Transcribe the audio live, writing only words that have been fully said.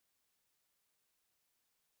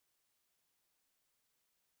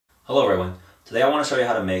Hello everyone. Today I want to show you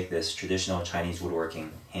how to make this traditional Chinese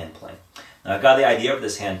woodworking hand plane. Now I got the idea of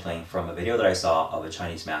this hand plane from a video that I saw of a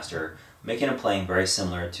Chinese master making a plane very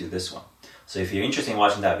similar to this one. So if you're interested in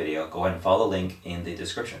watching that video, go ahead and follow the link in the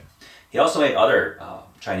description. He also made other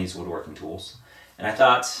Chinese woodworking tools, and I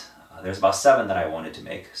thought there's about 7 that I wanted to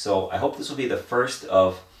make. So I hope this will be the first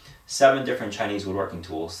of 7 different Chinese woodworking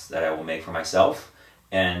tools that I will make for myself,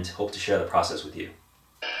 and hope to share the process with you.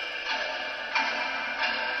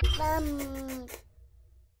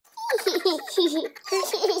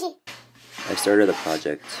 I started the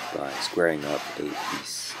project by squaring up a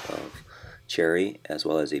piece of cherry as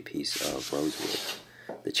well as a piece of rosewood.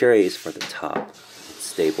 The cherry is for the top. It's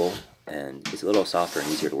stable and it's a little softer and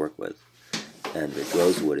easier to work with. And the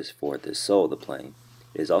rosewood is for the sole of the plane.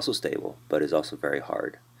 It is also stable, but is also very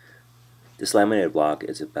hard. This laminated block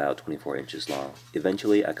is about 24 inches long.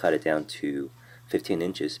 Eventually I cut it down to 15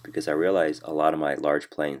 inches because I realized a lot of my large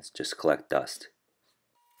planes just collect dust.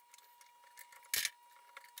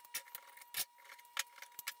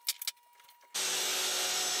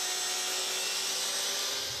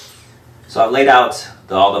 So I've laid out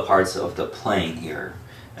all the parts of the plane here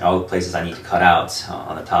and all the places I need to cut out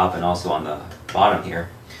on the top and also on the bottom here.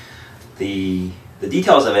 The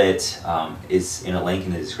details of it is in a link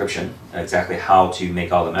in the description, exactly how to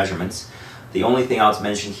make all the measurements. The only thing I'll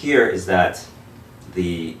mention here is that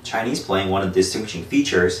the Chinese plane, one of the distinguishing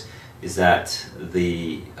features is that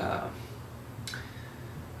the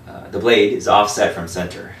blade is offset from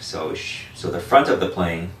center. So the front of the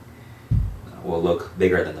plane will look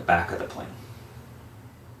bigger than the back of the plane.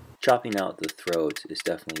 Chopping out the throat is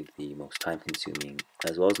definitely the most time-consuming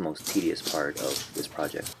as well as most tedious part of this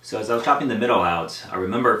project. So as I was chopping the middle out, I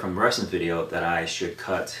remember from Russell's video that I should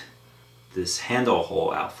cut this handle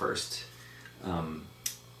hole out first.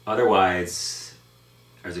 Otherwise,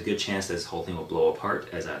 there's a good chance this whole thing will blow apart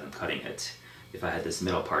as I'm cutting it if I had this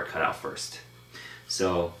middle part cut out first.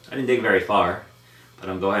 So I didn't dig very far, but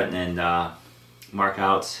I'm going to go ahead and mark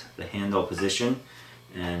out the handle position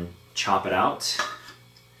and chop it out.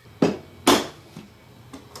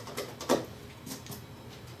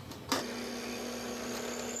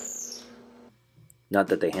 Now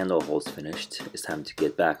that the handle hole is finished, it's time to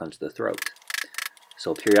get back onto the throat.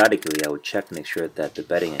 So periodically I would check to make sure that the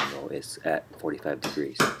bedding angle is at 45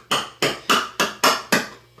 degrees.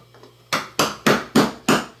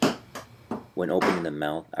 When opening the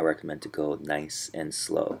mouth, I recommend to go nice and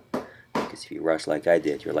slow, because if you rush like I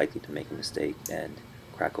did, you're likely to make a mistake and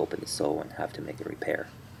crack open the sole and have to make a repair.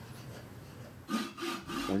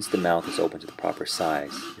 Once the mouth is open to the proper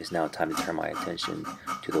size, it's now time to turn my attention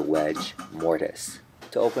to the wedge mortise.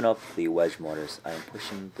 To open up the wedge mortise, I am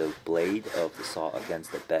pushing the blade of the saw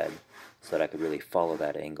against the bed so that I could really follow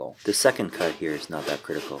that angle. The second cut here is not that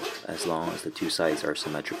critical. As long as the 2 sides are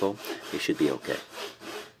symmetrical, it should be okay.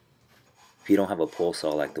 If you don't have a pole saw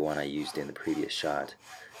like the one I used in the previous shot,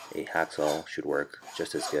 a hacksaw should work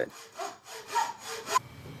just as good.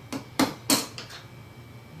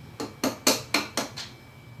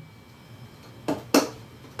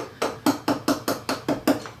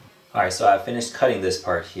 Alright, so I've finished cutting this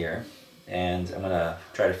part here, and I'm going to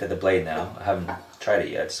try to fit the blade now. I haven't tried it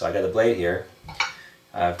yet, so I got the blade here.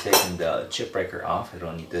 I've taken the chip breaker off. I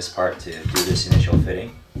don't need this part to do this initial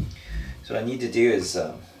fitting. So what I need to do is,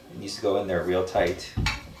 it needs to go in there real tight.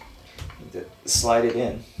 I need to slide it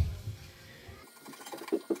in.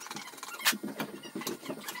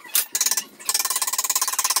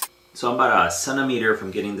 So I'm about a centimeter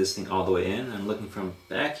from getting this thing all the way in. I'm looking from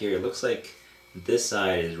back here, it looks like this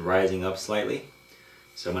side is rising up slightly.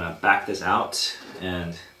 So I'm going to back this out,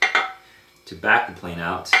 and to back the plane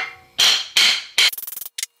out,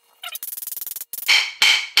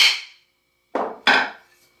 okay.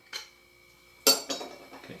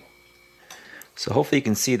 So hopefully you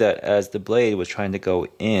can see that as the blade was trying to go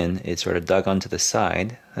in, it sort of dug onto the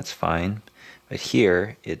side. That's fine. But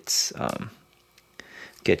here, it's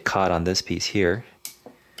get caught on this piece here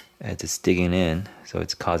as it's digging in, so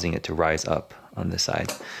it's causing it to rise up on this side.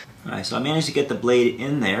 Alright, so I managed to get the blade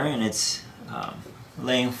in there, and it's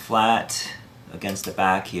laying flat against the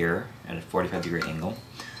back here at a 45-degree angle.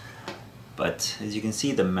 But as you can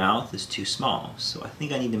see, the mouth is too small, so I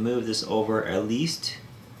think I need to move this over at least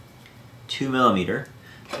 2 millimeters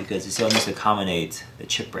because it still needs to accommodate the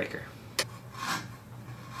chip breaker.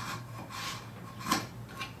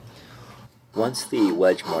 Once the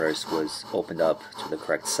wedge mortise was opened up to the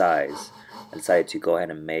correct size, I decided to go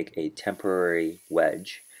ahead and make a temporary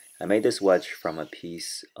wedge. I made this wedge from a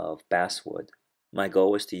piece of basswood. My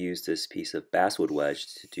goal was to use this piece of basswood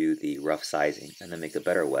wedge to do the rough sizing and then make a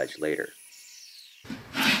better wedge later.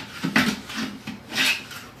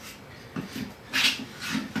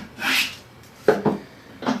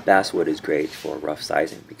 Basswood is great for rough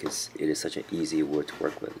sizing because it is such an easy wood to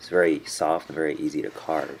work with. It's very soft and very easy to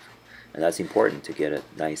carve. And that's important to get a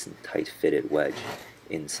nice and tight fitted wedge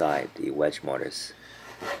inside the wedge mortise.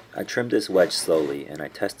 I trimmed this wedge slowly and I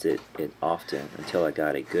tested it often until I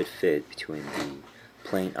got a good fit between the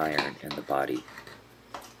plane iron and the body.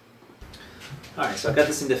 Alright, so I got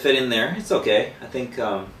this thing to fit in there. It's okay. I think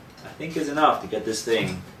it's enough to get this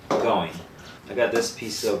thing going. I got this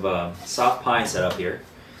piece of soft pine set up here.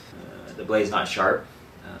 The blade's not sharp.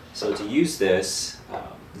 So to use this,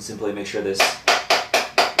 simply make sure this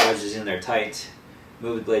wedge is in there tight.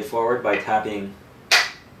 Move the blade forward by tapping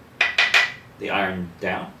the iron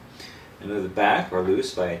down, and move it back or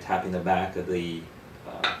loose by tapping the back of the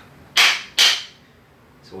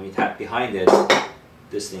so when you tap behind it,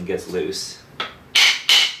 this thing gets loose.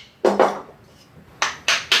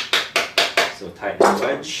 So tighten the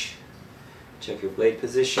wedge, check your blade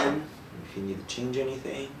position, if you need to change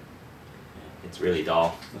anything. It's really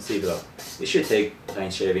dull. Let's see though. We should take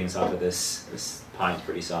nice shavings off of this. This pine's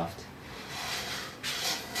pretty soft.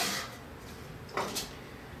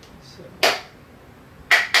 So,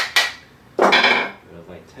 a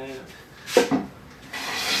light tap.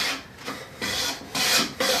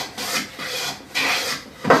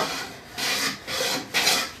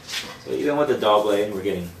 So even with the dull blade, we're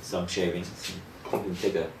getting some shavings. I think we can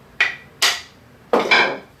take a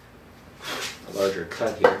larger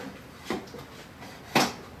cut here.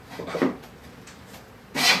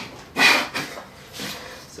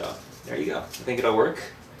 So there you go. I think it'll work.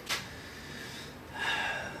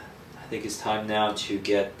 I think it's time now to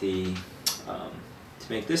get the to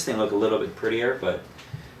make this thing look a little bit prettier, but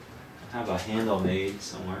I have a handle made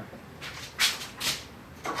somewhere.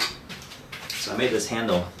 So I made this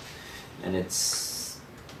handle and it's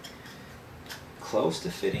close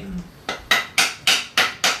to fitting.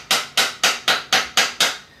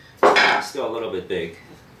 It's still a little bit big.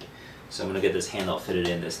 So I'm going to get this handle fitted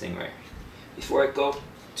in this thing right. Before I go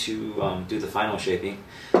to do the final shaping,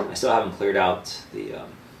 I still haven't cleared out the, I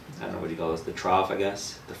don't know what you call this, the trough I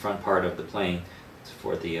guess, the front part of the plane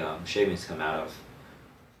for the shavings to come out of.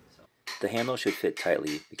 The handle should fit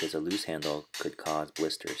tightly because a loose handle could cause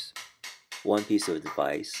blisters. One piece of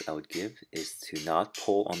advice I would give is to not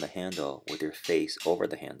pull on the handle with your face over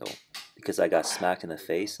the handle, because I got smacked in the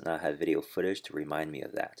face and I have video footage to remind me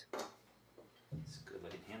of that. It's a good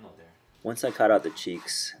looking handle there. Once I cut out the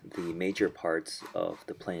cheeks, the major parts of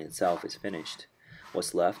the plane itself is finished.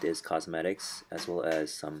 What's left is cosmetics as well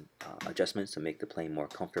as some adjustments to make the plane more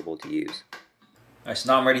comfortable to use. Alright,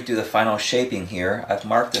 so now I'm ready to do the final shaping here. I've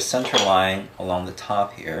marked the center line along the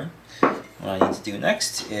top here. What I need to do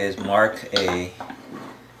next is mark a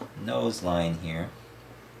nose line here.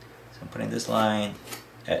 So I'm putting this line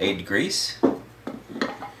at 8 degrees.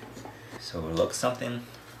 So it will look something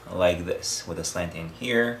like this, with a slant in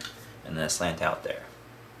here and then a slant out there.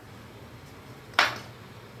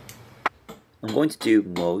 I'm going to do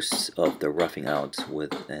most of the roughing out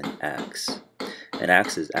with an axe. An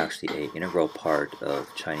axe is actually an integral part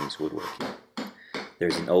of Chinese woodworking.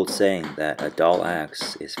 There's an old saying that a dull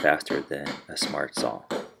axe is faster than a smart saw.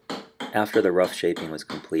 After the rough shaping was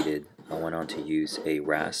completed, I went on to use a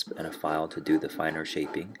rasp and a file to do the finer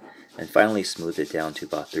shaping, and finally smoothed it down to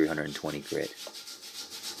about 320 grit.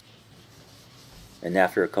 And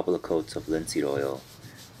after a couple of coats of linseed oil,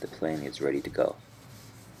 the plane is ready to go.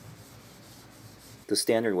 The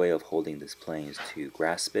standard way of holding this plane is to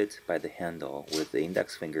grasp it by the handle with the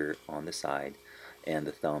index finger on the side and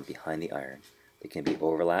the thumb behind the iron. They can be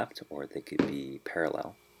overlapped or they could be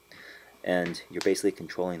parallel. And you're basically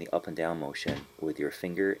controlling the up and down motion with your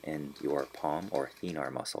finger and your palm or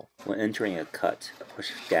thenar muscle. When entering a cut,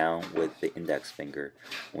 push down with the index finger.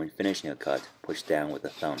 When finishing a cut, push down with the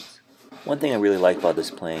thumbs. One thing I really like about this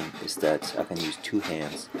plane is that I can use two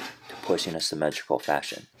hands to push in a symmetrical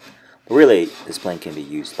fashion. But really, this plane can be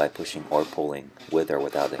used by pushing or pulling with or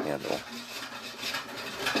without the handle.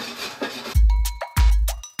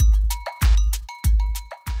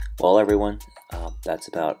 Well everyone, that's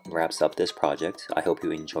about wraps up this project. I hope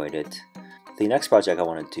you enjoyed it. The next project I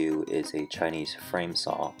want to do is a Chinese frame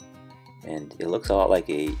saw, and it looks a lot like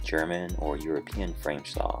a German or European frame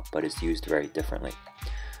saw, but it's used very differently.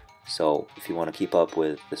 So if you want to keep up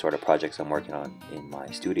with the sort of projects I'm working on in my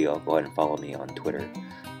studio, go ahead and follow me on Twitter.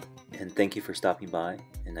 And thank you for stopping by,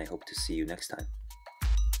 and I hope to see you next time.